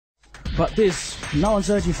But this, no one's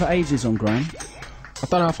heard you for ages on grime. I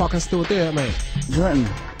don't know if I can still do it, mate. Do you reckon?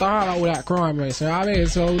 Don't like all that grime, mate. So I mean,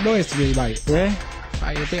 it's all noise to me, mate. Yeah?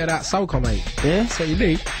 Like a bit of that soca, mate. Yeah? That's what you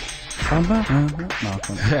need. No, I can't.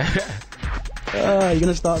 You're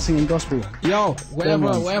gonna start singing gospel. Yo,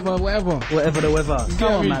 whatever. Whatever the weather. Go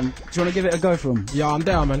on, man. Do you wanna give it a go for him? Yeah, I'm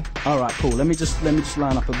down, man. Alright, cool. Let me just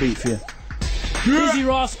line up a beat for you. Dizzee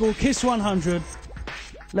Rascal, Kiss 100.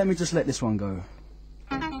 Let me just let this one go.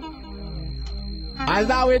 That's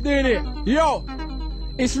how we're doing it. Yo,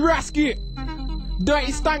 it's Rasky.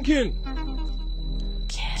 Dirty Stankin'.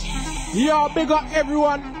 Yo, big up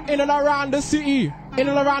everyone in and around the city, in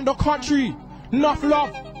and around the country. Enough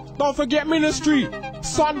love. Don't forget ministry.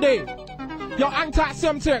 Sunday. Yo,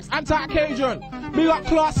 anti-Semtex, anti-Cajun. Big up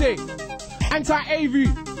Class A. Anti-AV.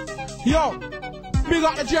 Yo, big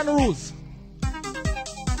up the generals.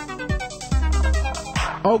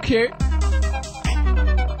 Okay.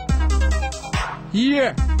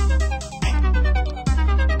 Yeah.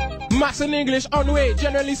 Maths and English on the way.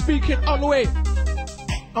 Generally speaking, on the way.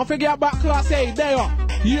 Don't forget about Class A. There.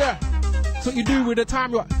 Yeah. It's what you do with the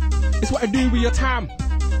time. It's what you do with your time.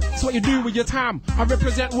 It's what you do with your time. I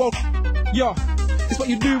represent world. Yo. It's what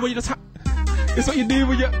you do with your time. It's what you do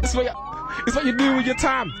with your. It's what you do with your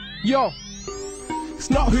time. Yo. It's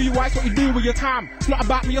not who you are, it's what you do with your time. It's not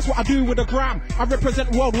about me, it's what I do with the gram. I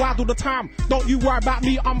represent worldwide all the time. Don't you worry about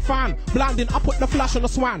me, I'm fine. Blinding, I put the flash on the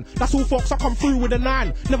swan. That's all folks, I come through with a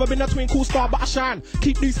 9. Never been a twinkle star, but I shine.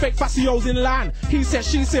 Keep these fake facios in line. He said,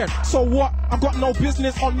 she said, so what? I got no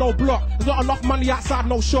business on no block. There's not enough money outside,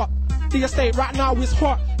 no shop. The estate right now is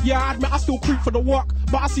hot. Yeah, I admit I still creep for the walk.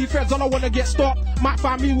 But I see feds, I don't wanna get stopped. Might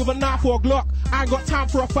find me with a knife or a Glock. I ain't got time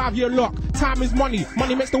for a 5-year lock. Time is money,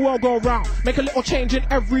 money makes the world go round. Make a little change in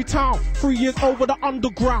every town. 3 years over the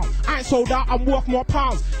underground. I ain't sold out, I'm worth more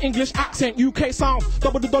pounds. English accent, UK sounds.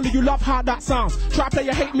 Double the dollar, you love how that sounds. Try play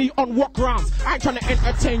you hate me on what grounds? I ain't trying to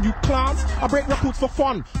entertain you clowns. I break records for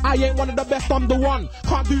fun. I ain't one of the best, I'm the one.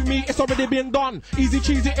 Can't do me, it's already been done. Easy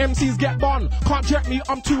cheesy MCs get bun. Can't jet me,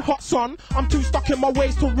 I'm too hot, son. I'm too stuck in my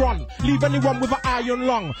ways to run. Leave anyone with an iron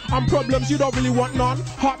lung. I'm problems, you don't really want none.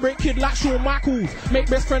 Heartbreak kid like Shawn Michaels. Make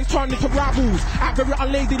best friends turn into rivals. Act very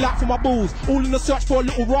unlazy like for my balls. All in the search for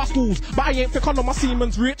little rascals. But I ain't thick on my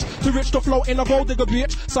Siemens rich. Too rich to float in a gold digger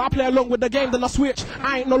bitch. So I play along with the game, then I switch.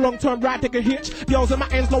 I ain't no long-term ride digger hitch. Girls in my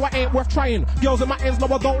ends know I ain't worth trying. Girls in my ends know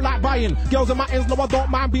I don't like buying. Girls in my ends know I don't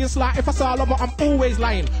mind being sly. If I say I love her, I'm always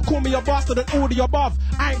lying. Call me a bastard and all the above.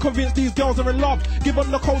 I ain't convinced these girls are in love. Give them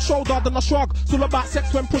the cold shoulder, then I shrug. It's all about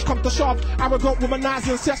sex when push comes to shove. Arrogant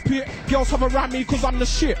womanizing cesspit. Girls hover around me cause I'm the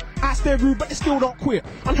shit. I stay rude but they still don't quit.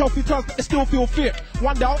 Unhealthy terms but they still feel fit.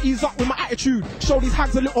 One day I'll ease up with my attitude. Show these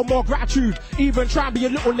hags a little more gratitude. Even try and be a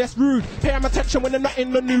little less rude. Pay them attention when they're not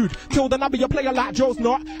in the nude. Till then I'll be a player like Joe's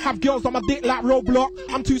not. Have girls on my dick like Roblox.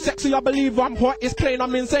 I'm too sexy, I believe I'm hot. It's plain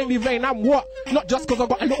I'm insanely vain. I'm what? Not just cause I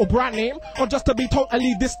got a little brand name. Or just to be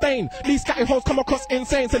totally disdained. These scatty hoes come across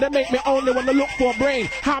insane. So they make me only wanna look for a brain.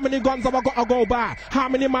 How many guns have I gotta go by? How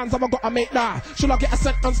many mans have I gotta make die? Should I get a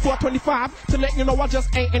sentence for 25? To let you know I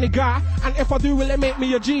just ain't any guy. And if I do, will it make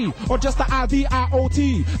me a G? Or just a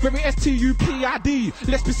IDIOT? Very STUPID.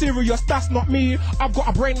 Let's be serious, that's not me. I've got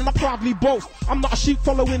a brain and I proudly boast. I'm not a sheep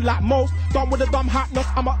following like most. Done with the dumb hotness.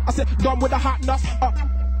 I said done with the hotness.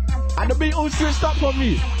 And the beat all switched up on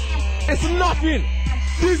me. It's nothing.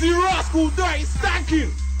 Dizzee Rascal, Dirty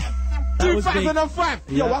Stankin'. 2005.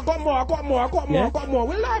 Yeah. Yo, I got more.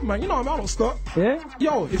 We're live, man. You know what I mean? I don't stop. Yeah?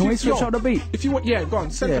 Yo, if Can we you switch out the beat? If you want, yeah, go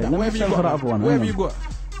on. Send for that. Let me Whatever you send got. for that other one. Whatever you got.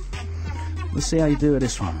 Let's see how you do with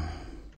this one.